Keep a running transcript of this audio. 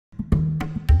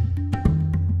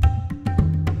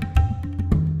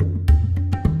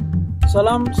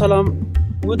ሰላም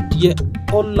ውድ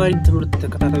የኦንላይን ትምህርት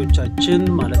ተከታታዮቻችን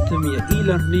ማለትም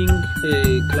የኢ-ለርኒንግ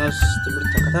ክላስ ትምህርት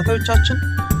ተከታታዮቻችን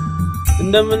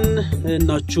እንደምን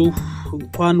ናችሁ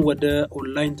እንኳን ወደ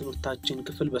ኦንላይን ትምህርታችን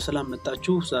ክፍል በሰላም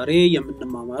መጣችሁ ዛሬ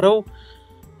የምንማማረው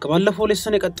ከባለፈው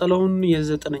ሌሰን የቀጠለውን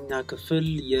የ9ኛ ክፍል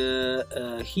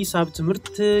የሂሳብ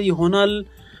ትምህርት ይሆናል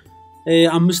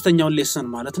አምስተኛው ሌሰን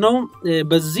ማለት ነው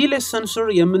በዚህ ሌሰን ስር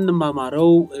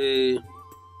የምንማማረው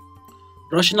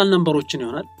ራሽናል ነምበሮችን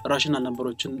ይሆናል ራሽናል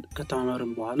ነምበሮችን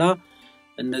ከተማማርን በኋላ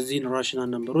እነዚህን ራሽናል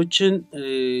ነምበሮችን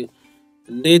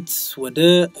እንዴት ወደ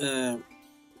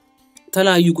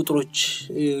ተለያዩ ቁጥሮች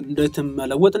እንዴት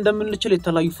መለወጥ እንደምንችል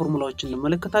የተለያዩ ፎርሙላዎችን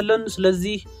እንመለከታለን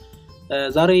ስለዚህ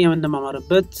ዛሬ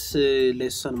የምንማማርበት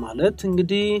ሌሰን ማለት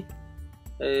እንግዲህ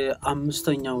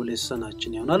አምስተኛው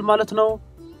ሌሰናችን ይሆናል ማለት ነው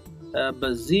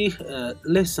በዚህ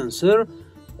ሌሰን ስር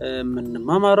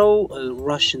የምንማማረው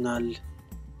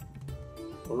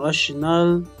ራሽናል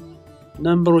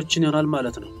ነምበሮችን ይሆናል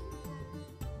ማለት ነው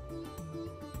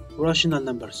ራሽናል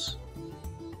ነምበርስ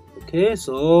ኦኬ ሶ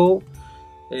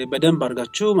በደንብ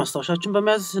አድርጋችሁ ማስታወሻችሁን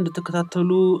በመያዝ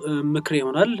እንድትከታተሉ ምክሬ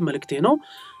ይሆናል መልእክቴ ነው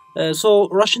ሶ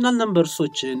ራሽናል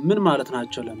ነምበርሶች ምን ማለት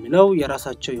ናቸው ለሚለው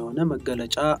የራሳቸው የሆነ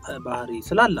መገለጫ ባህሪ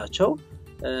ስላላቸው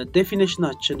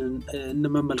ዴፊኒሽናችንን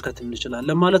እንመልከት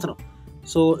እንችላለን ማለት ነው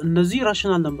ሶ እነዚህ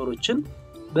ራሽናል ነምበሮችን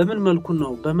በምን መልኩ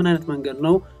ነው በምን አይነት መንገድ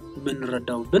ነው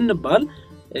ምንረዳው ብንባል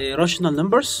rational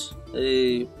numbers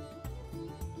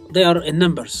they are a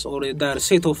numbers or they are a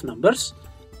set of numbers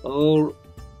or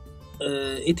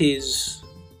it is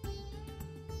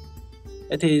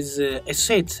a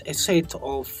set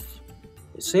of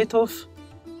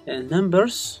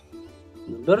numbers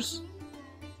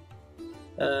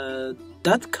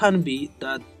that can be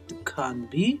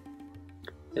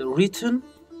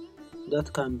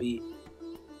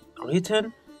written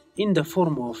in the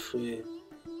form of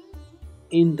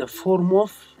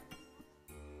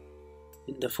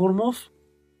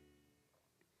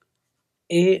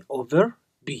a over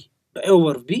b በa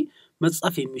over b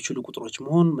መጻፍ የሚችሉ ቁጥሮች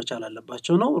መሆን መቻል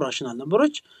አለባቸው ነው ራሽናል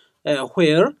ነምበሮች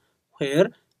where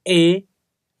a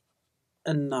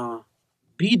እና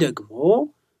b ደግሞ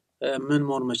ምን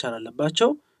መሆን መቻል አለባቸው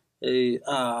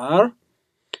are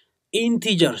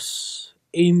integers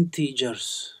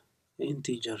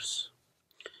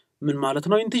ምን ማለት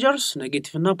ነው ኢንቲጀርስ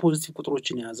ኔጌቲቭ እና ፖዚቲቭ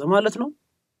ቁጥሮችን ያዘ ማለት ነው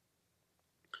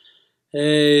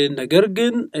ነገር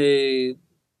ግን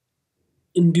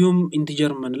እንዲሁም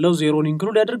ኢንቲጀር ምንለው ዜሮን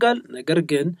ኢንክሉድ ያደርጋል ነገር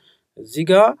ግን እዚህ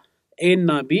ጋር a እና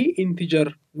b ኢንቲጀር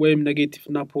ወይም ኔጌቲቭ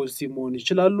እና ፖዚቲቭ መሆን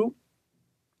ይችላሉ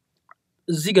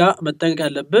እዚህ ጋር መጠንቀቅ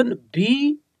ያለብን b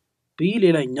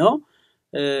ሌላኛው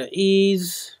is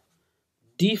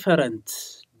different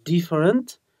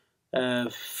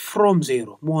from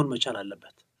zero መሆን መቻል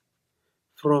አለበት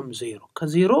from zero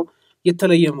ከዜሮ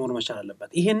የተለየ መሆን መቻል አለበት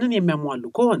ይሄንን የሚያሟሉ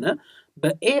ከሆነ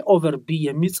በa over b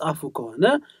የሚጻፉ ከሆነ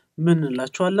ምን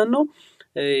እንላቸዋለን ነው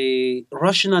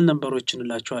ራሽናል ነምበሮች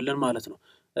እንላቸዋለን ማለት ነው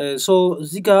ሶ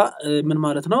እዚህ ጋር ምን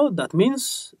ማለት ነው that means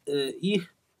ይህ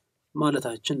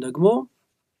ማለታችን ደግሞ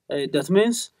that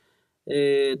means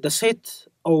the set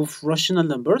of rational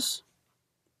numbers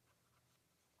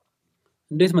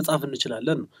እንዴት መጻፍ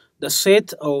እንችላለን the set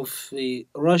of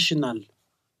rational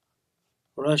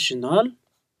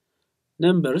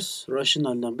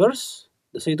numbers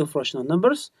the set of rational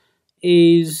numbers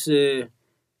is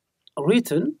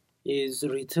written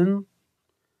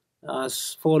as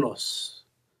follows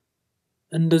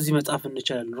እንደዚህ መጻፍ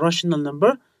እንችላለን rational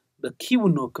number በq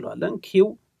እንወክለዋለን q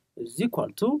is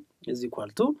equal to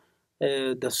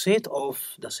the set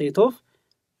of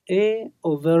a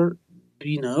over b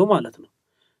ነው ማለት ነው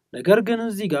ነገር ግን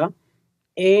እዚህ ጋር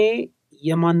a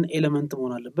የማን ኤሌመንት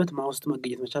መሆን አለበት ማውስጥ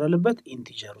መገኘት መቻል አለበት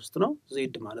ኢንቲጀር ውስጥ ነው z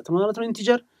ማለት ነው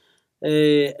ኢንቲጀር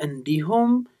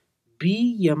እንዲሁም b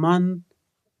የማን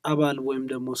አባል ወይም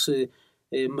ደግሞ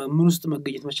ምን ውስጥ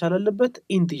መገኘት መቻል አለበት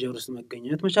ኢንቲጀር ውስጥ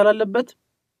መገኘት መቻል አለበት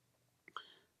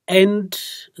and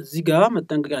እዚህ ጋር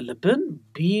መጠንቀቅ ያለብን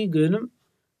b ግን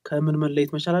ከምን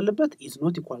መለየት መቻል አለበት is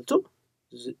not equal to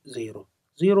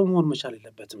 0 መሆን መቻል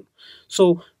የለበትም ሶ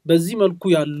በዚህ መልኩ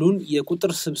ያሉን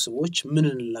የቁጥር ስብስቦች ምን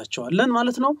እንላቸዋለን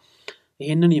ማለት ነው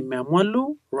ይሄንን የሚያሟሉ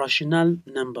ራሽናል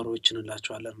ነምበሮችን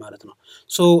እንላቸዋለን ማለት ነው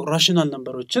ሶ ራሽናል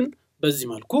ነምበሮችን በዚህ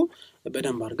መልኩ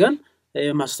በደንብ አድርገን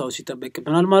ማስታወስ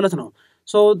ይጠበቅብናል ማለት ነው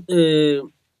ሶ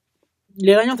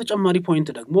ሌላኛው ተጨማሪ ፖይንት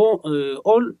ደግሞ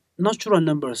all natural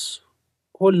numbers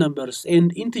whole numbers and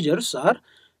integers are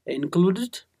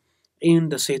included in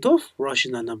the set of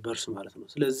rational numbers ማለት ነው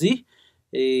ስለዚህ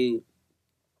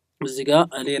እዚህ ጋር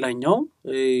ሌላኛው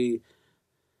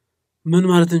ምን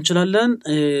ማለት እንችላለን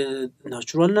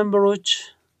ናቹራል ነምበሮች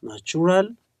ናቹራል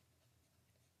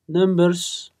numbers,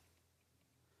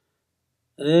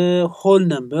 whole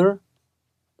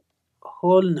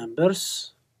numbers,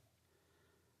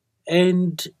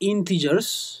 and integers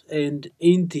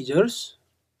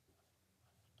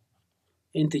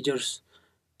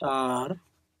are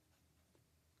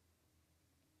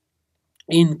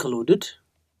included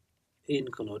in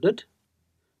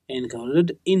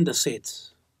the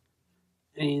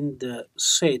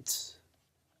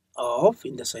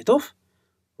set of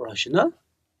rational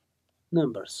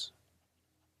numbers.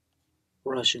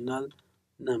 rational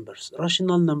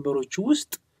numbers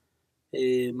ውስጥ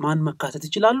ማን መካተት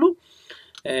ይችላሉ?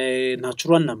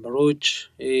 ናቹራል ነምበሮች፣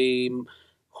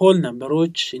 ሆል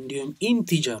ነምበሮች እንዲሁም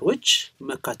ኢንቲጀሮች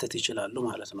መካተት ይችላሉ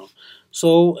ማለት ነው። ሶ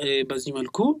በዚህ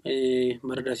መልኩ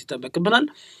መረዳት ይጠበቅብናል።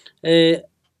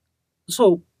 ሶ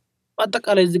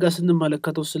አጠቃላይ እዚህ ጋር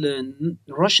ስንመለከተው ስለ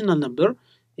rational number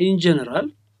in general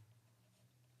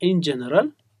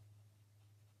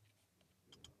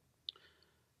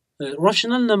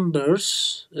rational numbers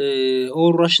or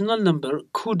rational number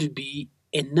could be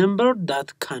a number that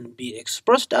can be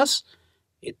expressed as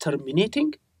a terminating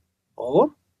or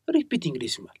repeating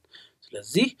decimal.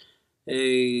 ስለዚህ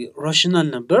rational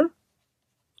number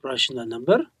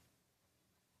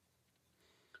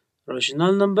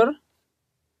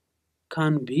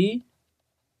can be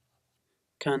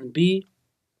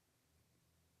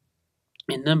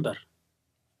a number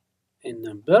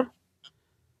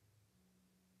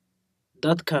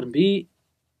that can be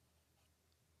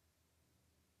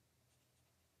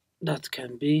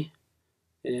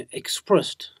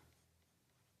expressed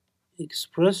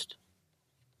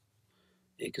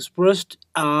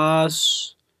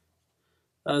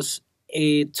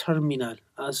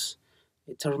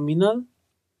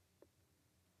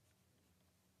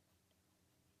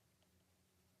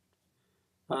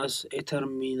as a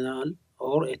terminal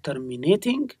or a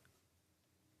terminating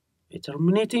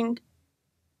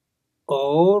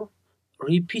or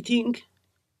repeating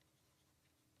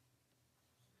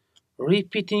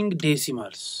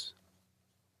decimals.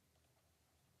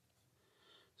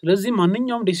 ስለዚህ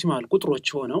ማንኛውም ዴሲማል ቁጥሮች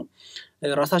ሆነው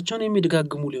ራሳቸውን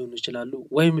የሚደጋግሙ ሊሆኑ ይችላሉ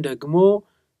ወይም ደግሞ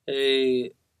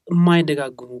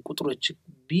የማይደጋግሙ ቁጥሮች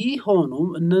ቢሆኑም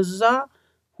እነዛ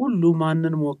ሁሉ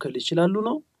ማንን መወከል ይችላሉ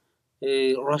ነው?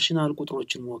 ራሽናል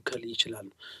ቁጥሮችን መወከል ይችላሉ።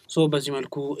 ሶ በዚህ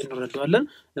መልኩ እንረዳዋለን።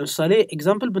 ለምሳሌ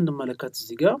ኤግዛምፕል ብንመለከት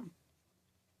እዚህ ጋር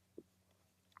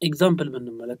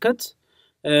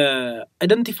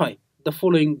identify the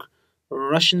following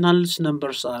rational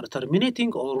numbers are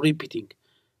terminating or repeating.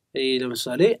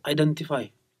 ለምሳሌ identify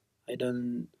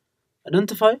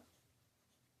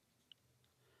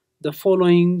the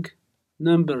following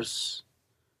numbers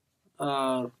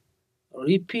are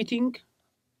repeating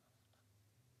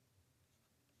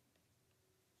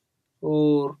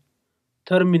or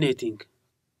terminating.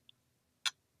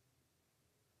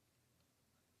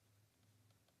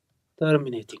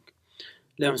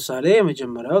 ለምሳሌ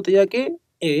የመጀመሪያው ጥያቄ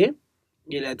A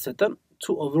ላይ ተሰጠን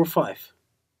 2/5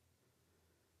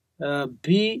 B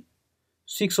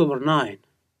 6/9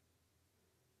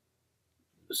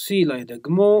 C ላይ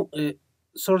ደግሞ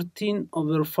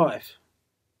 13/5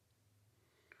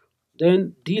 then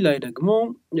D ላይ ደግሞ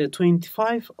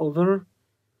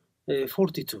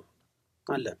 25/42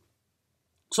 አለ።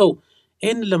 ሶ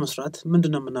ይሄን ለመስራት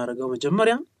ምንድነው የምናደርገው?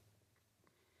 መጀመሪያ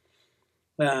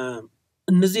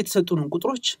እነዚህ የተሰጡንን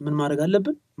ቁጥሮች ምን ማድረግ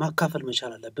አለብን? ማካፈል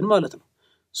መቻል አለብን ማለት ነው።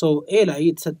 ሶ A ላይ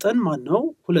የተሰጠን ማን ነው?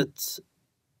 2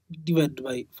 divided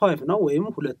by 5 ነው ወይም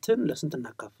 2ን ለስንት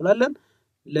እናካፍላለን?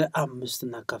 ለ5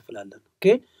 እናካፍላለን። ኦኬ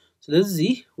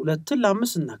ስለዚህ 2ን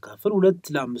ለ5 እናካፍል 2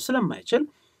 ለ5 ስለማይችል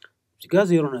እዚህ ጋር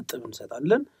 0 ነጥብ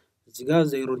እንሰጣለን እዚህ ጋር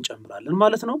 0 እንጨምራለን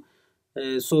ማለት ነው።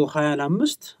 ሶ 20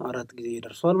 ለ5 4 ጊዜ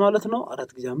ይደርሳል ማለት ነው። 4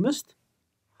 ጊዜ 5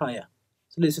 20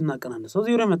 ስለዚህ ስናቀናንሰው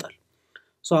 0 ይመጣል።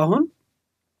 ሶ አሁን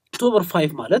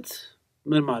 2/5 ማለት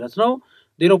ምን ማለት ነው?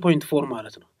 0.4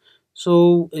 ማለት ነው። ሶ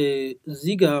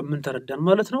እዚህ ጋር ምን ተረዳን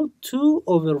ማለት ነው?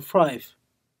 2/5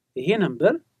 ይሄ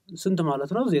ነምበር ስንት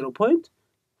ማለት ነው?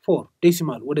 0.4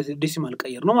 ዴሲማል ወደ ዴሲማል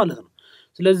ቀየር ነው ማለት ነው።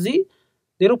 ስለዚህ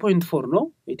 0.4 ነው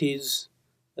it is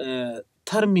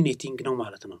terminating ነው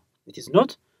ማለት ነው። it is not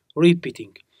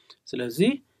repeating።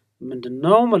 ስለዚህ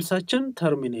ምንድነው መልሳችን?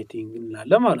 terminating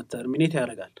እንላለን ማለት terminate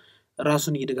ያደርጋል።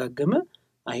 ራሱን እየደጋገመ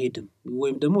አይሄድም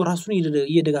ወይም ደግሞ ራሱን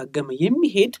እየደጋገመ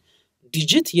የሚሄድ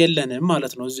ዲጂት የለንም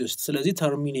ማለት ነው እዚህ ውስጥ። ስለዚህ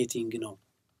terminating ነው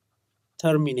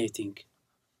terminating።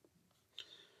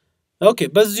 ኦኬ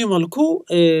በዚህ መልኩ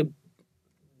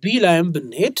B ላይም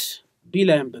ብንሄድ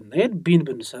ቢን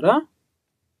ብንሰራ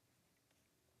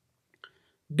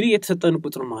B የተሰጠን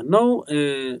ቁጥር ማን ነው?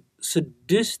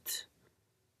 6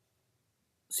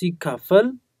 ሲካፈል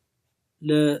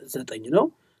ለ9 ነው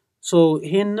ሶ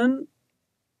ይሄንን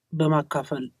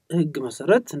በማካፈል ህግ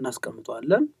መሰረት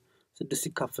እናስቀምጣለን 6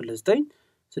 ሲካፈል ለ9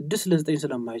 6 ለ9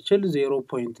 ስለማይችል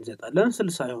 0.9 እንሰጣለን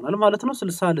 60 ይሆናል ማለት ነው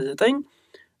 60 ለ9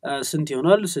 ስንት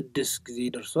ይሆናል 6 ጊዜ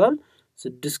ይደርሳል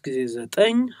 6 ጊዜ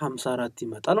 9 54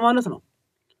 ይመጣል ማለት ነው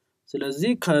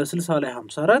ስለዚህ ከ60 ላይ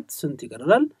 54 ስንት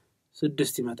ይቀራል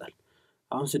 6 ይመጣል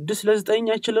አሁን 6 ለ9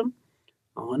 አይችልም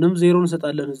አሁንም 0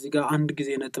 እንሰጣለን እዚህ ጋር አንድ ጊዜ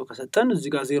ነጥብ ከሰጠን እዚህ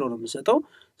ጋር 0 ነው የምንሰጠው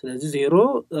ስለዚህ 0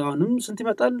 አሁንም ስንት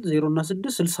ይመጣል 0 እና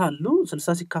 6 60 አሉ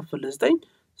 60 ሲካፈል ለ9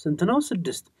 ስንት ነው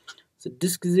 6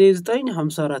 6 ጊዜ 9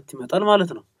 54 ይመጣል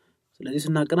ማለት ነው ስለዚህ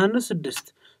ስናቀናንስ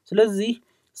 6 ስለዚህ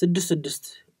 6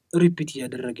 ሪፒት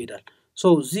ያደረገ ይላል ሶ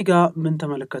እዚህ ጋር ምን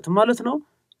ተመለከተ ማለት ነው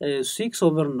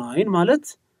 6/9 ማለት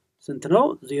ስንት ነው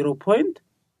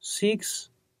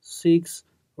 0.66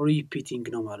 ሪፒቲንግ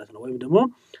ነው ማለት ነው ወይም ደግሞ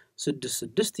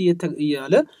 6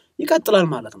 እያለ ይቀጥላል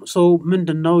ማለት ነው ሶ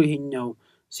ምንድነው ይሄኛው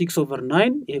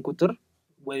 6/9 ይሄ ቁጥር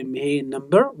ወይም ይሄ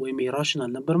ነምበር ወይም ይሄ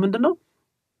ራሽናል ነምበር ምንድነው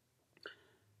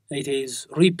it is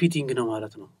repeating ነው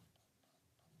ማለት ነው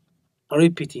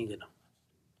repeating ነው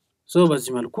ሶ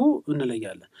በዚህ መልኩ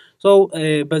እንለያለን ሶ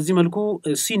በዚህ መልኩ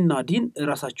ሲ እና ዲን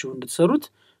ራሳችሁ እንድትሰሩት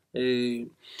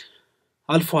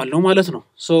አልፏል ማለት ነው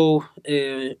ሶ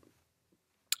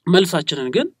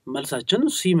መልሳችን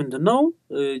ሲ ምንድነው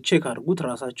ቼክ አድርጉት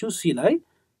ራሳችሁ ሲ ላይ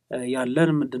ያለን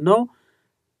ምንድነው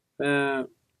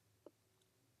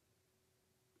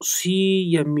ሲ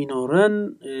የሚኖረን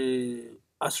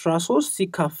 13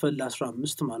 ሲካፈል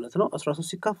ለ15 ማለት ነው 13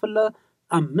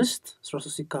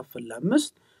 ሲካፈል ለ5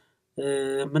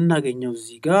 ምናገኘው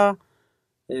እዚህ ጋር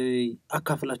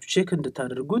አካፍላችሁ ቼክ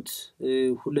እንድታደርጉት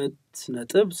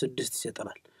 2.6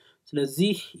 ይሰጣል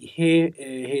ስለዚህ ይሄ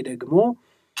ደግሞ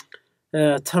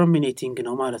terminating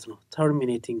ነው ማለት ነው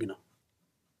terminating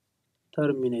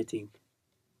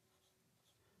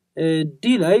ዲ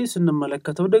ላይ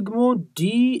ስንመለከተው ደግሞ ዲ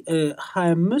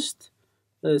 25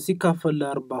 ሲካፈል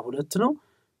ለ42 ነው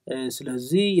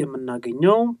ስለዚህ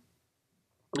የምናገኘው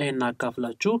ይሄን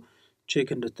አካፍላችሁ ቼክ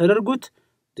እንድታደርጉት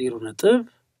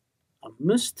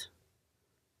 0.5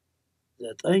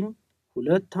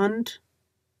 921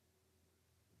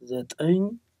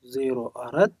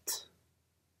 904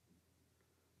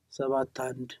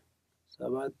 71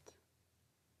 7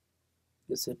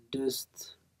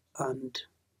 6 1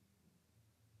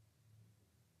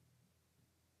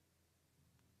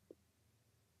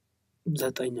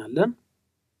 9 አለን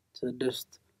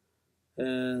 6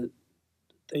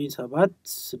 7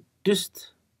 6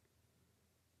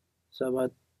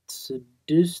 7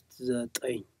 6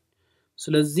 9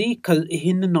 ስለዚህ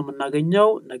ይሄንን ነው የምናገኘው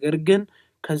ነገር ግን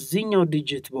ከዚህኛው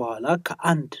ዲጂት በኋላ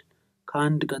ከአንድ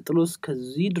ቀጥሎ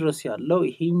እስከዚህ ድረስ ያለው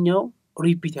ይሄኛው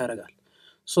ሪፒት ያደርጋል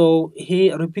ሶ ይሄ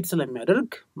ሪፒት ስለሚያደርግ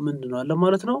ምን እንለዋለን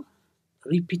ማለት ነው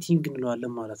ሪፒቲንግ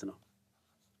እንለዋለን ማለት ነው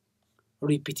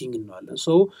ሪፒቲንግ እንለዋለን ሶ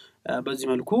በዚህ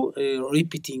መልኩ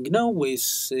ሪፒቲንግ ነው ወይስ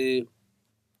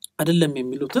አይደለም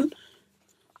የሚሉትን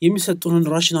የሚሰጡንን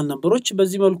ራሽናል ነምበሮች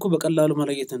በዚህ መልኩ በቀላሉ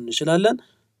መለየት እንችላለን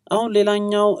አሁን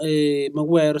ሌላኛው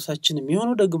መወያያ ርዕሳችን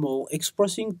የሚሆነው ደግሞ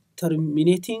expressing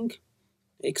terminating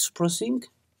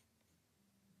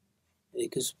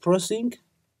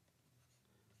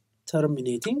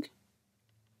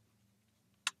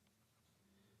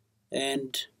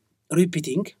and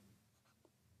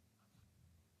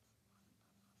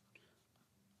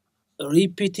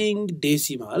repeating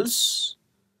decimals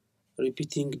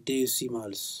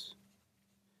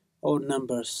or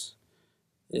numbers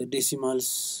decimals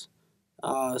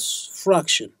as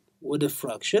fraction ወደ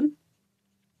fraction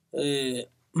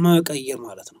መቀየር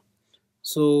ማለት ነው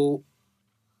ሶ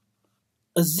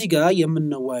እዚህ ጋር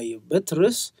የምንወያይበት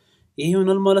ርዕስ ይሄ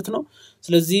ይሆናል ማለት ነው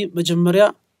ስለዚህ መጀመሪያ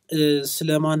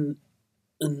ስለማን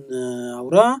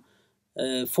አውራ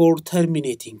for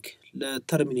terminating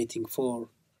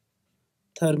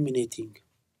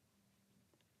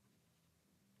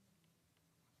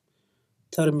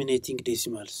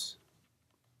decimals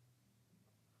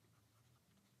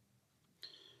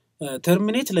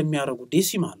terminate ለሚያደርጉ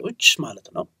ዴሲማሎች ማለት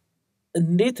ነው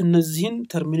እንዴት እነዚህን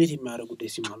terminate የሚያደርጉ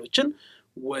ዴሲማሎችን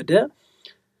ወደ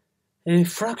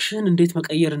ፍራክሽን እንዴት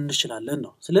መቀየር እንችላለን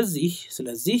ነው ስለዚህ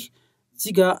እዚህ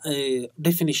ጋር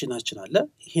ዴፊኒሽናችን አለ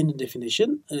ይሄን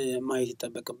ዴፊኒሽን ማየት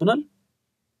ይጠበቅብናል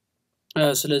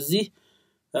ስለዚህ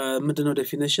ምንድነው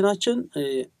ዴፊኒሽናችን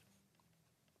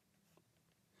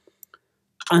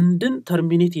አንድን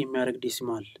terminate የሚያደርግ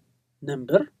ዴሲማል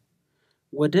ነምበር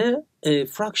ወደ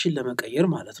ፍራክሽን ለመቀየር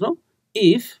ማለት ነው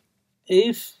if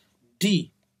d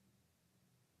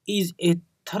is a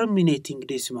terminating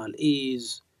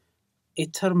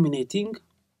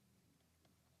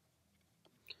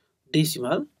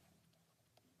decimal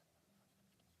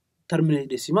terminate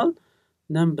decimal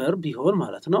number ቢሆን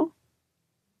ማለት ነው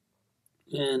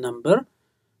number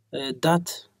that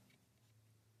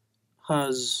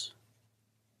has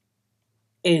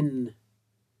n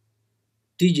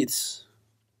digits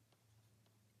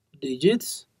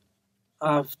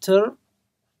after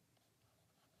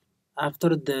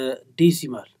the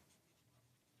decimal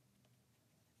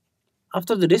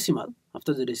after the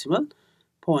decimal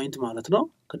point ማለት ነው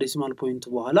ከዴሲማል ፖይንት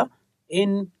በኋላ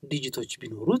n ዲጂቶች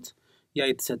ቢኖሩት ያ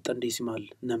የተሰጠን ዴሲማል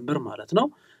ነምበር ማለት ነው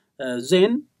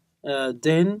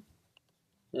then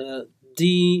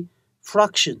the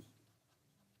fraction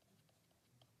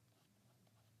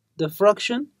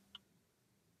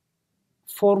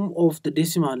form of the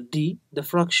decimal d the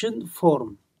fraction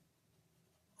form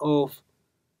of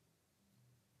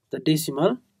the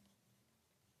decimal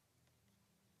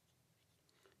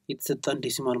የተሰጠን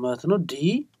ዴሲማል ማለት ነው d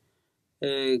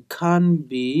can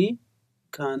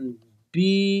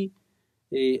be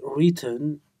written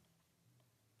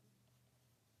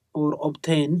or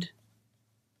obtained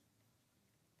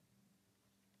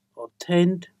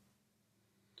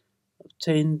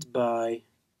by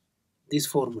this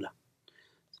formula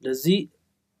ስለዚህ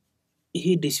ይሄ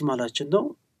ዴሲማላችን ነው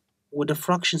ወደ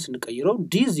ፍራክሽንስ እንቀይረው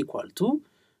d is equal to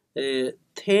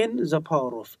 10 the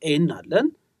power of n አለን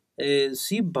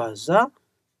ሲባዛ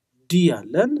d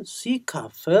አለን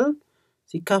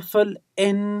ሲካፈል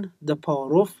n the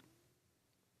power of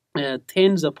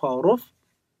 10 the power of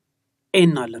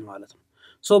n አለን ማለት ነው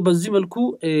ሶ በዚህ መልኩ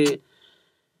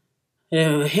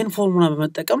ይሄን ፎርሙላ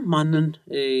በመጠቀም ማንን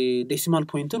ዴሲማል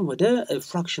ፖይንትን ወደ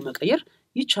ፍራክሽን መቀየር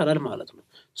ይቻላል ማለት ነው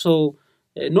ሶ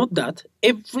note that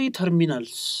every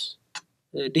terminals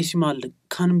decimal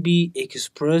can be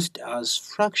expressed as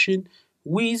fraction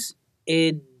with a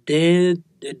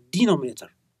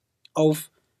denominator of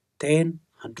 10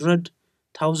 100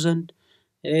 1000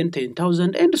 and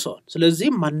 10000 and so on ስለዚህ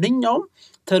ማንኛውም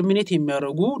ተርሚኔት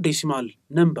የሚያደርጉ ዴሲማል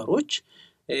ነምበሮች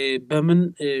በምን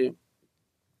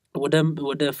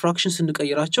ወደ ፍራክሽን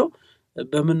ስንቀይራቸው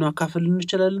በምን ማካፈል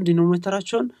እንችላለን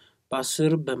ዲኖሚኔተራቸውን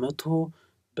በ10 በ100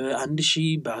 በ1000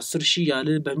 በ10000 ያለ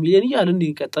በሚሊዮን ያለ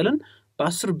እንዲቀጥልን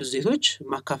በ10 ብዜቶች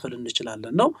ማካፈል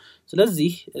እንችላለን ነው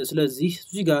ስለዚህ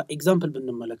እዚህ ጋር ኤግዛምፕል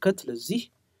ብንመለከት ለዚህ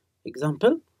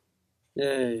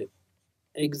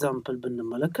ኤግዛምፕል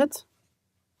ብንመለከት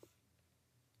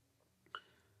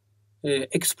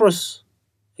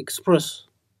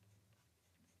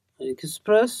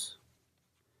express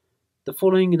the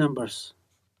following numbers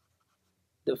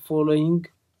the following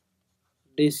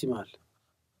decimal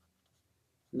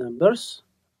numbers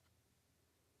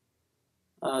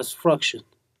as fraction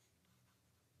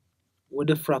ወደ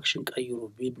ፍራክሽን ቀይሩ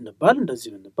ቢንባል እንደዚህ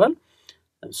ብንባል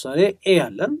ለምሳሌ a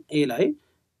አለን a ላይ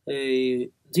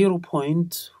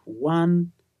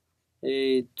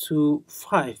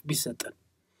 0.125 ቢሰጠን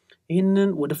ይሄንን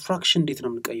ወደ ፍራክሽን እንዴት ነው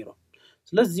የምንቀይረው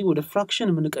ስለዚህ ወደ ፍራክሽን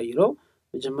የምንቀይረው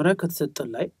መጀመሪያ ከተሰጠን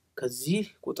ላይ ከዚህ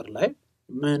ቁጥር ላይ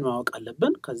ምን ማወቅ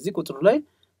አለብን ከዚህ ቁጥር ላይ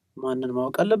ማንን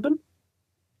ማወቅ አለብን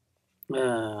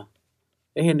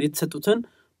ይሄን የተሰጡትን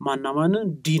ማናማንን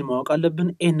ዲን ማወቅ አለብን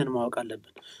ኤንን ማወቅ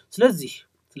አለብን ስለዚህ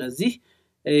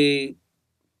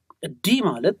ዲ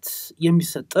ማለት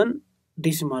የሚሰጠን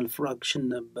ዴሲማል ፍራክሽን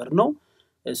ነበር ነው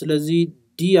ስለዚህ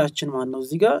ዲያችን ማን ነው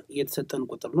እዚህ ጋር የተሰጠን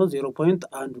ቁጥር ነው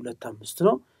 0.125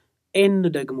 ነው ኤን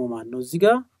ደግሞ ማን ነው እዚህ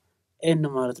ጋር ኤን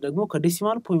ማለት ደግሞ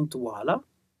ከዴሲማል ፖይንቱ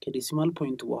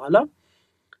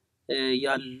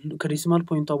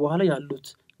በኋላ ያሉት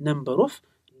ነምበር ኦፍ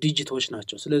ዲጂቶች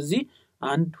ናቸው ስለዚህ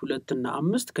 1 2 እና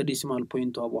 5 ከዴሲማል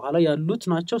ፖይንቱ በኋላ ያሉት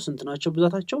ናቸው ስንት ናቸው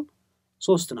ብዛታቸው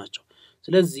 3 ናቸው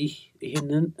ስለዚህ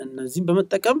ይሄንን እነዚህን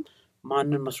በመጠቀም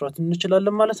ማንን መስራት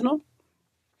እንችላለን ማለት ነው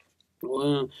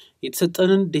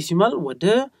የተሰጠንን ዴሲማል ወደ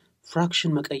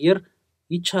ፍራክሽን መቀየር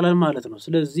ይቻላል ማለት ነው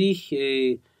ስለዚህ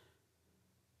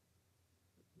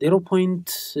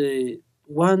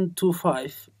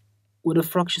 0.125 ወደ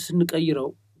ፍራክሽን ስንቀይረው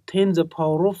 10 the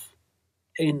power of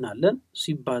n አለን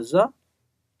ሲባዛ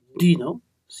d ነው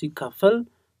ሲካፈል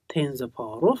 10 the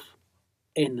power of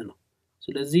n ነው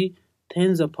ስለዚህ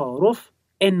 10 the power of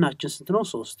n አችን ስንት ነው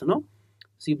 3 ነው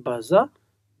ሲባዛ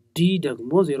d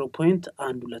ደግሞ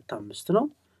 0.125 ነው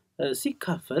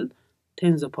ሲካፈል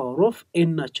 10 the power of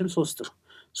n አችን 3 ነው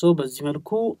ሶ በዚህ መልኩ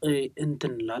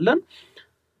እንትንላለን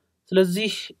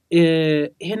ስለዚህ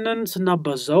ይሄንን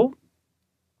ስናባዛው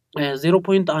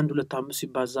 0.125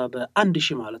 ሲባዛ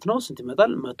በ1000 ማለት ነው ስንት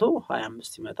ይመጣል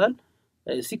 125 ይመጣል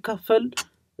ሲካፈል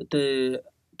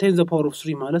 10 the power of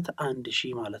 3 ማለት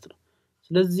 1000 ማለት ነው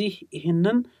ስለዚህ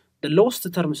ይሄንን the lowest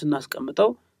term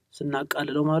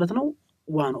ስናቃልለው ማለት ነው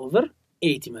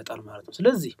 1/8 ይመጣል ማለት ነው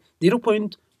ስለዚህ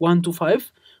 0.125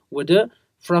 ወደ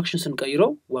ፍራክሽን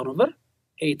ስንቀይረው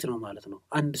 1/8 ነው ማለት ነው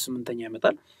 1/8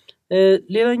 ይመጣል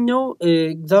ሌላኛው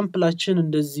ኤግዛምፕላችን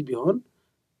እንደዚህ ቢሆን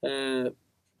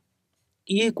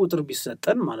ይሄ ቁጥር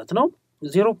ቢሰጠን ማለት ነው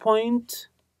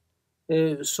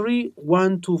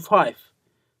 0.3125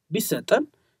 ቢሰጠን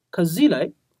ከዚህ ላይ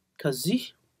ከዚህ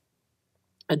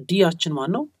ዲያችን ማን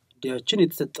ነው ዲያችን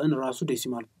የተሰጠን ራሱ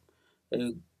ዴሲማል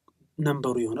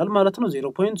ነምበሩ ይሆናል ማለት ነው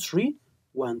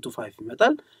 0.3125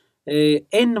 ይመጣል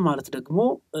n ማለት ደግሞ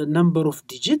number of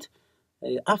digit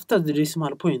after the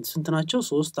decimal point ስንት ናቸው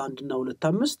 3 1 እና 2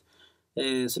 5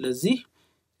 ስለዚህ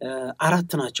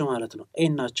አራት ናቸው ማለት ነው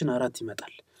n ናችን 4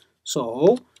 ይመጣል ሶ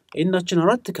n ናችን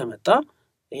 4 ከመጣ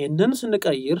ይሄንን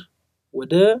ስንቀይር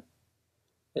ወደ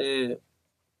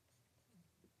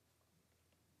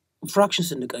ፍራክሽን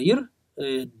ስንቀይር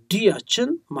ዲያችን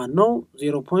ማን ነው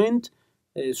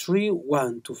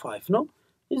 0.3125 ነው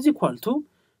is equal to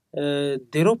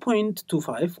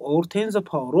 0.25 or 10 the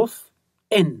power of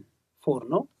n 4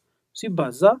 ነው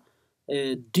ሲባዛ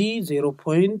d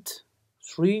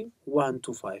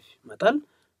 0.3125 ይመጣል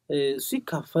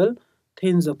ሲካፈል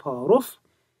 10 the power of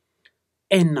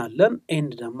n አለን n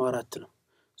ደግሞ 4 ነው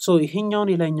ሶ ይሄኛውን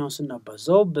የላይኛውን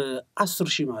ስናባዛው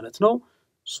በ10000 ማለት ነው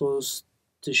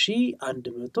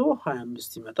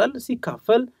 3125 ይመጣል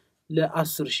ሲካፈል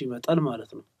ለ10000 ይመጣል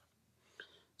ማለት ነው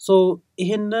so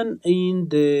ይሄንን in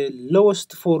the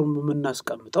lowest form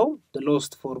የምናስቀምጠው the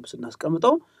lowest form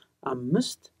ስናስቀምጠው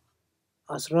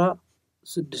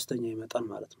 5/16 ይመጣል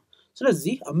ማለት ነው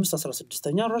ስለዚህ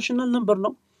 5/16 ራሽናል ነምበር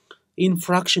ነው in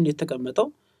fraction የተቀመጠው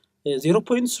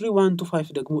 0.3125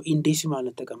 ደግሞ in decimal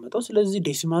የተቀመጠው ስለዚህ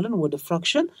ዴሲማልን ወደ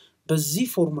ፍራክሽን በዚህ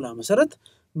ፎርሙላ መሰረት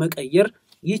መቀየር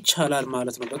ይቻላል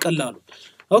ማለት ነው በቀላሉ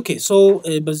ኦኬ ሶ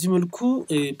በዚህ መልኩ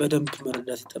በደንብ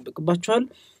መረዳት ይጠበቅባችኋል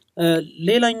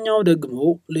ሌላኛው ደግሞ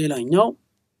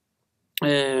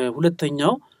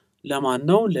ሁለተኛው ለማን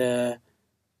ነው ለ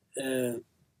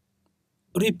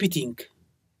repeating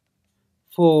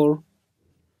for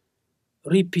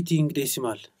repeating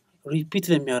decimal repeat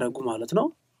ለሚያደርጉ ማለት ነው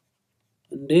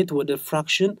እንዴት ወደ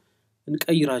ፍራክሽን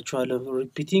እንቀይራቸዋለን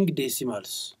repeating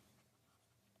decimals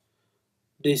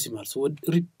ወደ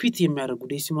repeat የሚያደርጉ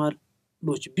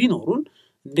ዴሲማሎች ቢኖሩን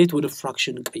እንዴት ወደ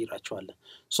ፍራክሽን እንቀይራቸዋለን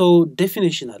so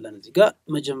definition አለን እዚህ ጋር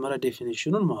መጀመሪያ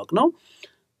ዴፊኒሽኑን ማወቅ ነው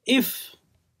if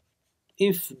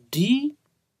d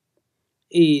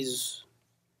is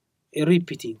a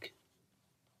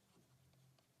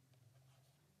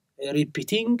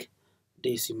repeating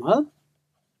decimal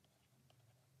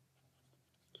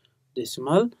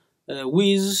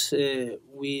with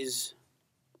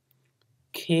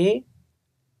k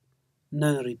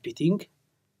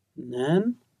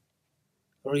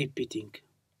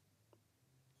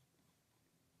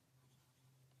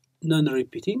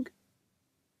non-repeating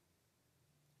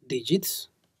digits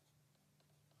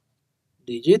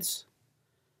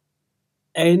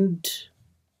and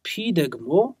p ደግሞ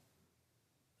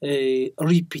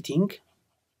repeating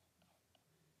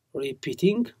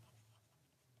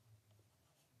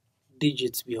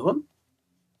digits ቢሆን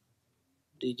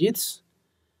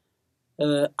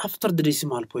after the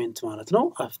decimal point ማለት ነው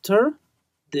after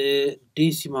the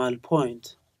decimal point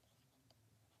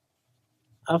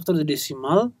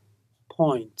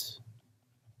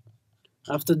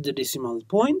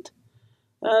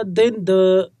then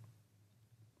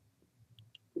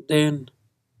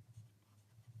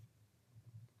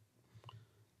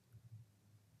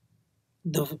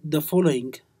the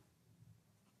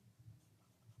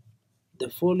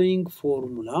following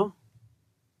formula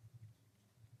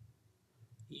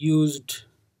used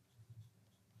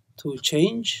to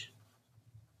change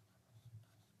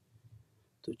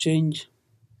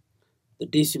the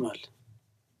decimal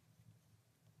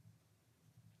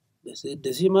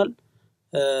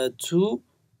to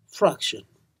fraction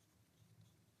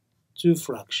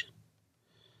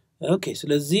okay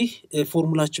ስለዚህ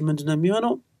ፎርሙላችን ምንድነው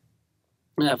የሚሆነው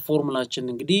ፎርሙላችን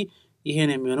እንግዲህ ይሄ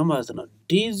ነው የሚሆነው ማለት ነው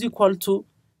d is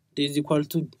equal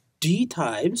to d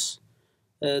times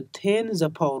 10 the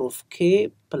power of k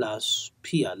plus p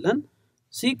አለን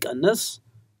ሲቀነስ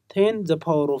 10 the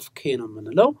power of k ነው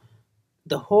የምንለው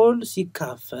the whole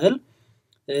ሲካፈል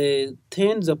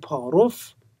 10 the power of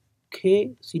k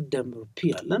ሲደመር p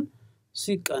አለን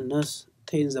ሲቀነስ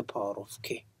 10 the power of k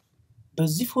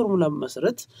በዚህ ፎርሙላ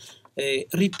መሰረት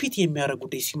ሪፒት የሚያደርጉ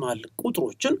ዴሲማል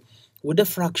ቁጥሮችን ወደ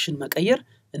ፍራክሽን መቀየር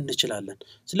እንችላለን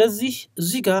ስለዚህ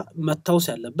እዚህ ጋር መታወስ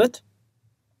ያለበት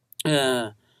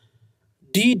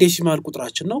d ዴሲማል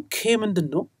ቁጥራችን ነው k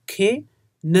ምንድነው k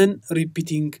non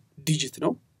repeating digit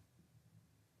ነው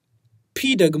p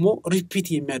ደግሞ ሪፒት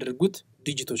የሚያደርጉት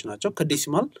ዲጂቶች ናቸው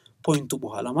ከዴሲማል ፖይንቱ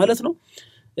በኋላ ማለት ነው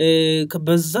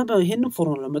በዛ ይሄንን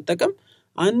ፎርሙላ መጠቀም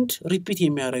አንድ ሪፒት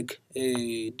የሚያደርግ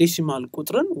ዴሲማል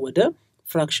ቁጥርን ወደ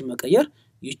ፍራክሽን መቀየር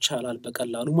ይቻላል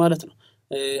በቀላሉ ማለት ነው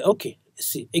ኦኬ እሺ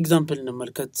ኤግዛምፕል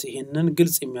እንመልከት ይሄንን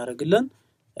ግልጽ የሚያደርግልን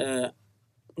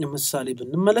ምሳሌ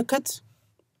ብንመለከት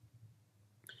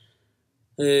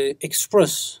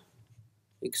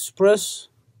express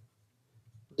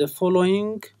the following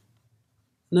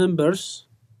numbers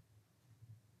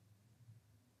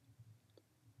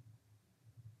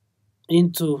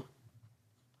into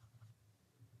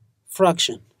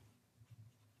fraction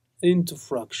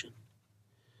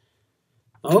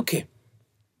okay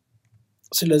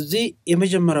ስለዚህ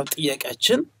የመጀመሪያው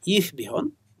ጥያቄያችን ይህ ቢሆን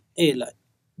a ላይ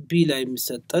b ላይ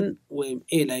የሚሰጠን ወይም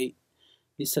a ላይ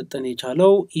ሊሰጠን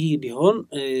የቻለው ይህ ቢሆን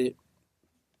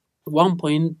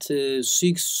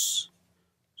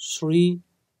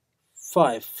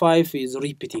 1.635 is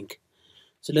repeating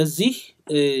ስለዚህ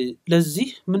ለዚህ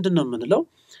ምንድነው የምንለው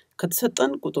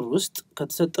ከተሰጠን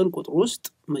ቁጥር ውስጥ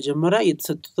መጀመሪያ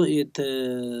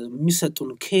የሚሰጡን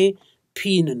k p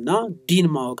እና d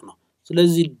ማወቅ ነው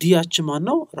ስለዚህ d ያችን ማን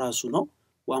ነው ራሱ ነው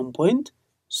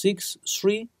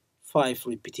 1.635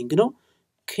 repeating ነው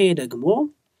k ደግሞ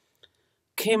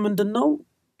k ምንድነው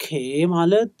k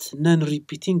ማለት non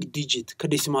repeating digit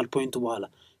ከዴሲማል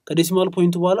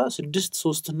ፖይንቱ በኋላ 6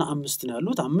 3 እና 5 ነው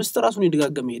ያሉት 5 ራሱን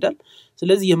ይደጋገም ይሄዳል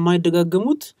ስለዚህ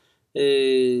የማይደጋገሙት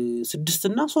 6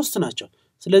 እና 3 ናቸው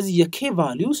ስለዚህ የk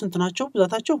ቫልዩ ስንት ናቸው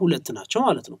ብዛታቸው 2 ናቸው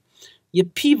ማለት ነው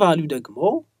የp ቫልዩ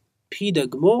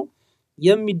ደግሞ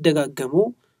የሚደጋገሙ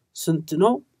ስንት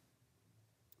ነው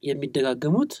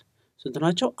የሚደጋገሙት ስንት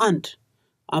ናቸው 1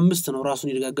 5 ነው ራሱን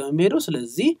ይደጋገም የሚሄደው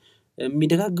ስለዚህ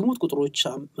የሚደጋገሙት ቁጥሮች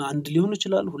 1 ሊሆኑ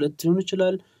ይችላል 2 ሊሆኑ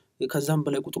ይችላል ከዛም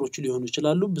በላይ ቁጥሮች ሊሆኑ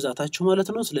ይችላሉ ብዛታቸው ማለት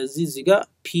ነው ስለዚህ እዚህ ጋር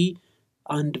p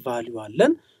አንድ ቫልዩ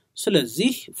አለን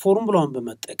ስለዚህ ፎርሙላውን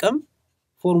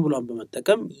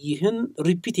በመጠቀም ይህን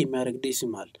ሪፒት የሚያደርግ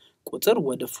ዴሲማል ቁጥር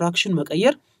ወደ ፍራክሽን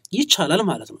መቀየር ይቻላል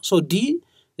ማለት ነው so d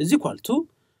is equal to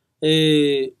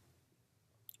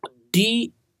d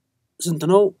ስንት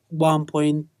ነው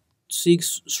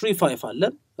 1.635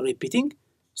 አለን ሪፒቲንግ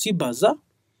ሲባዛ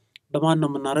በማን ነው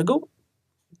የምናደርገው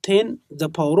 10 the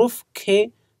power of k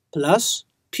plus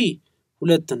p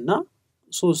 2 እና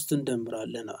 3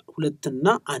 እንደምራለን 2 እና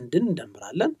 1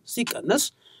 እንደምራለን ሲቀነስ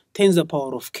 10 the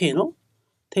power of k ነው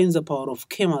 10 the power of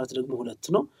k ማለት ደግሞ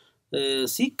 2 ነው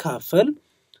ሲካፈል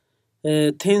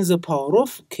 10 the power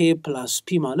of k plus p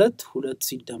ማለት 2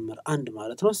 ሲደመር 1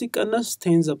 ማለት ነው ሲቀነስ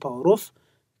 10 the power of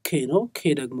k ነው k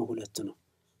ደግሞ 2 ነው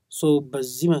so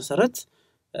በዚህ መሰረት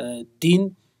ዲን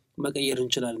መቀየር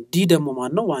እንችላለን ዲ ደግሞ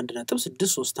ማን ነው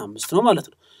 1.635 ነው ማለት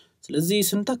ነው ስለዚህ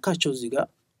ስንተካቸው እዚህ ጋር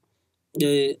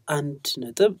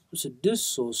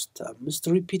 1.635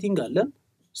 ሪፒቲንግ አለን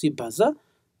ሲባዛ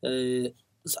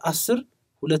 10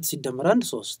 2 ሲደመር 1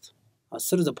 3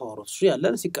 10 the power of 3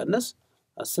 አለን ሲቀነስ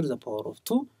 10 the power of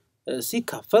 2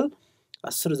 ሲካፈል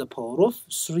 10 the power of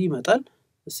 3 ይመጣል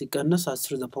ሲቀነስ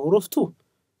 10 the power of 2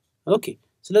 ኦኬ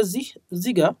ስለዚህ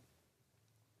እዚህ ጋር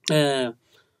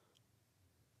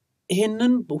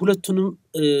ይሄንን ሁለቱንም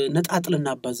ነጣጥልና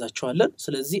አባዛቸዋለን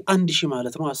ስለዚህ 1000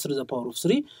 ማለት ነው 10 the power of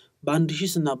 3 በ1000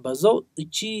 ስናባዛው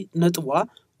እቺ ነጥቧ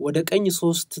ወደ ቀኝ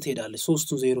 3 ትሄዳለች 3ቱ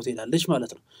 0 ትሄዳለች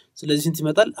ማለት ነው ስለዚህ እንት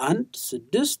ይመጣል 1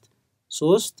 6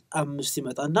 3 5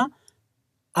 ይመጣና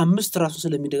 5 ራሱ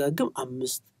ስለሚደጋግም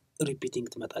 5 ሪፒቲንግ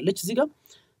ትመጣለች እዚህ ጋር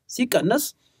ሲቀነስ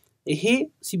ይሄ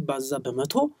ሲባዛ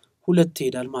በመቶ 2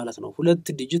 ይሄዳል ማለት ነው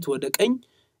 2 ዲጂት ወደ ቀኝ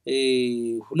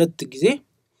 2 ጊዜ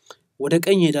ወደ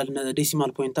ቀኝ ይሄዳል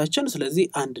ዴሲማል ፖይንታችን ስለዚህ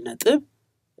 1 ነጥብ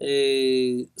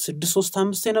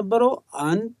 635 የነበረው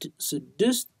 1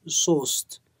 6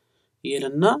 3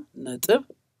 ይልና ነጥብ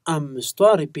 5ቷ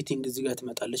ሪፒቲንግ እዚህ ጋር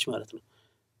ትመጣለች ማለት ነው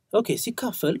ኦኬ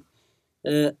ሲካፈል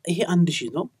ይሄ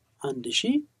 1000 ነው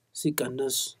 1000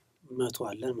 ሲቀነስ 100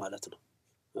 አለን ማለት ነው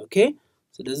ኦኬ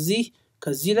ስለዚህ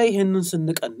ከዚህ ላይ ይሄንን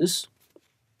ስንቀንስ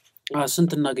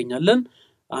ስንት እናገኛለን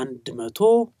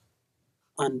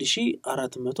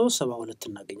 1472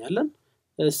 እናገኛለን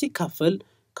ሲካፈል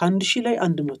ከ1000 ላይ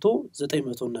 100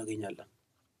 900 እናገኛለን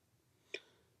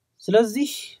ስለዚህ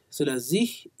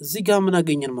እዚህ ጋር ምን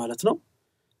አገኘን ማለት ነው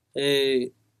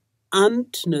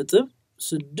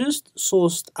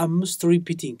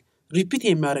 1.635 ሪፒት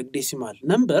የሚያደርግ ዴሲማል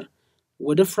ነምበር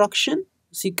ወደ ፍራክሽን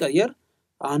ሲቀየር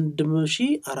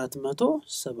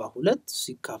 1472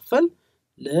 ሲካፈል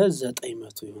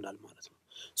ለ900 ይሆናል ማለት ነው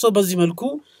ሶ በዚህ መልኩ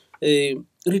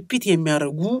ሪፒት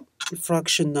የሚያደርጉ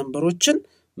ፍራክሽን ነምበሮችን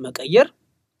መቀየር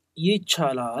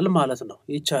ይቻላል ማለት ነው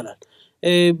ይቻላል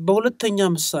በሁለተኛ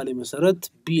ምሳሌ መሰረት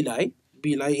ቢ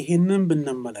ላይ ይሄንን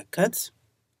ብንመለከት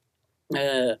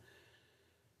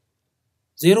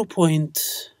 0.5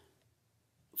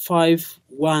 5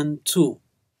 1 2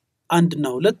 አንድ እና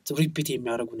ሁለት ሪፒት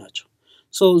የሚያደርጉ ናቸው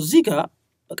ሶ እዚህ ጋር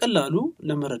በቀላሉ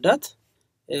ለመረዳት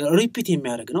ሪፒት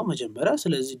የሚያደርግ ነው መጀመሪያ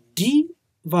ስለዚህ ዲ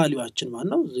ቫልዩአችን ማለት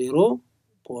ነው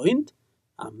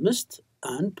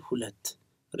 0.512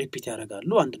 ሪፒት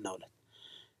ያደርጋሉ አንድ እና ሁለት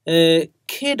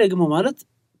ኬ ደግሞ ማለት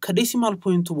ከዴሲማል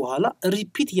ፖይንቱ በኋላ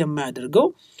ሪፒት የማያደርገው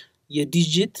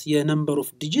የዲጂት የነምበር ኦፍ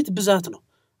ዲጂት ብዛት ነው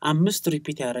 5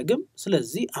 ሪፒት ያደርግም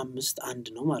ስለዚህ 5 1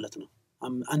 ነው ማለት ነው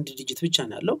አንድ ዲጂት ብቻ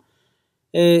ነው ያለው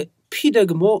ፒ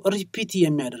ደግሞ ሪፒት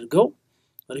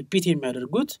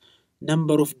የሚያደርጉት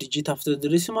number of digit after the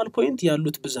decimal point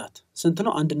ያሉት ብዛት ስንት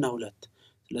ነው 1 እና 2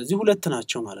 ስለዚህ ሁለት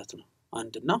ናቸው ማለት ነው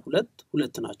 1 እና 2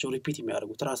 ሁለት ናቸው ሪፒት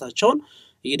የሚያደርጉት ራሳቸውን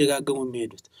እየደጋገሙ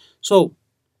የሚሄዱት ሶ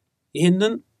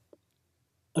ይሄንን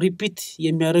ሪፒት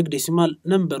የሚያደርግ ዴሲማል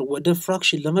ነምበር ወደ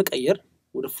ፍራክሽን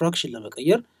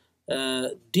ለመቀየር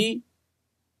ዲ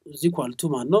is equal to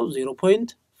ማለት ነው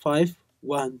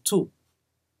 0.512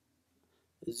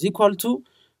 is equal to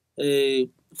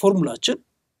ፎርሙላችን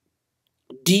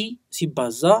ዲ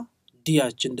ሲባዛ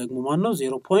ዲያችን ደግሞ ማለት ነው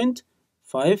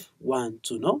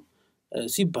 0.512 ነው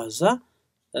ሲባዛ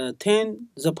 10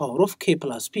 the power of k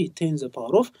plus p 10 the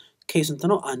power of k ስንት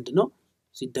ነው 1 ነው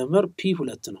ሲደመር p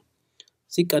 2 ነው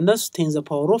ሲቀነስ 10 the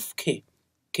power of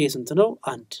k ስንት ነው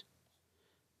 1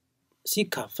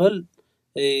 ሲካፈል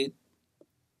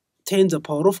 10 the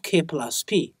power of k plus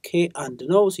p k 1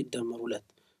 ነው ሲደመር 2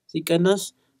 ሲቀነስ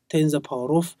 10 the power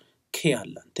of k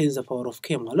አለ 10 the power of k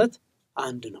ማለት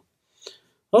 1 ነው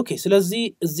ኦኬ ስለዚህ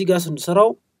እዚህ ጋር ስንሰራው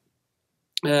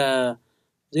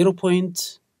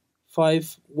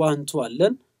 0.512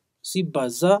 አለን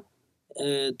ሲባዛ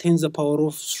 10 the power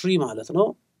of 3 ማለት ነው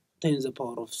 10 the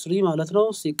power of 3 ማለት ነው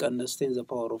ሲቀነስ 10 the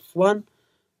power of 1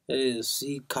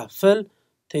 ሲካፈል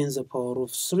 10 the power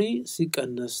of 3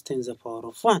 ሲቀነስ 10 the power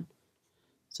of 1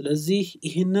 ስለዚህ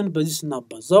ይሄንን በዚህ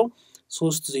ስናባዛው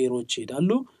 3 ዜሮዎች ይሄዳሉ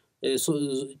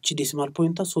እቺ ዴሲማል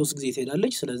ፖይንቷ 3 ጊዜ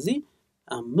ትሄዳለች ስለዚህ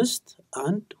 5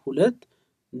 1 2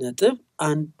 ነጥብ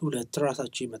 1 2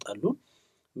 ራሳቸው ይመጣሉ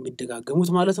የሚደጋገሙት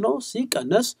ማለት ነው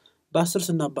ሲቀነስ በ10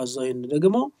 ስናባዛው ይሄን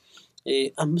ደግሞ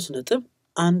 5 ነጥብ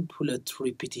 1 2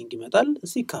 ሪፒቲንግ ይመጣል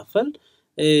ሲካፈል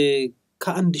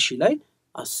ከ1000 ላይ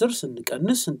 10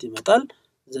 ስንቀንስ ስንት ይመጣል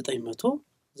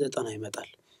 990 ይመጣል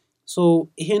ሶ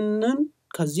ይሄንን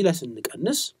ከዚህ ላይ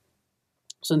ስንቀንስ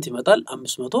ስንት ይመጣል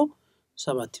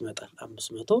 507 ይመጣል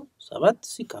 507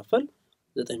 ሲካፈል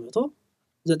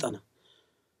 990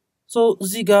 ሶ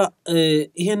እዚህ ጋር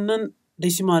ይሄንን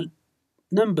ዴሲማል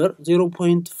ነምበር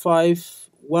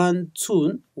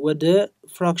 0.512 ወደ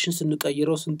ፍራክሽን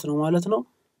ስንቀይረው ስንት ነው ማለት ነው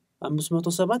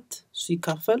 507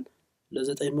 ሲካፈል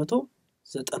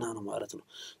ለ990 ነው ማለት ነው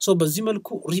ሶ በዚህ መልኩ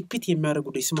ሪፒት የሚያደርጉ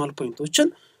ዴሲማል ፖይንቶችን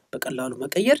በቀላሉ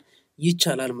መቀየር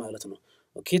ይቻላል ማለት ነው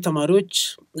ኦኬ ተማሪዎች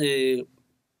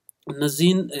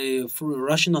እነዚህን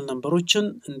ራሽናል ነምበሮችን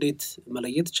እንዴት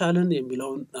መለየት ቻለን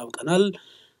የሚለውን አውቀናል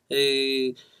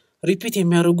ሪፒት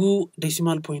የሚያደርጉ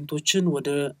ዴሲማል ፖይንቶችን ወደ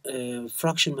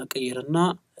ፍራክሽን መቀየርና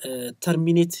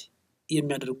ተርሚኔት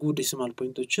የሚያደርጉ ዴሲማል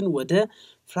ፖይንቶችን ወደ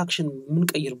ፍራክሽን ምን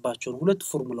ቀይርባቸው ሁለት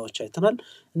ፎርሙላዎች አይተናል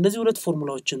እነዚህ ሁለት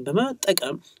ፎርሙላዎችን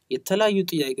በመጠቀም የተለያዩ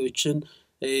ጥያቄዎችን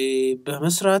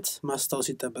በመስራት ማስታወስ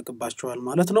ይተበቅባቸዋል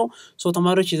ማለት ነው ሶ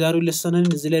ተማሪዎች የዛሬው ለሰንን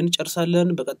እዚህ ላይ እንጨርሳለን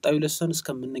በቀጣዩ ለሰን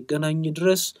እስከምንገናኝ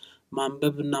ድረስ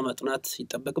ማንበብና ማጥናት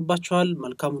ይተበቅባቸዋል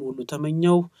መልካም ሁሉ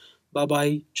ተመኘው ባይ ባይ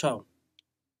ቻው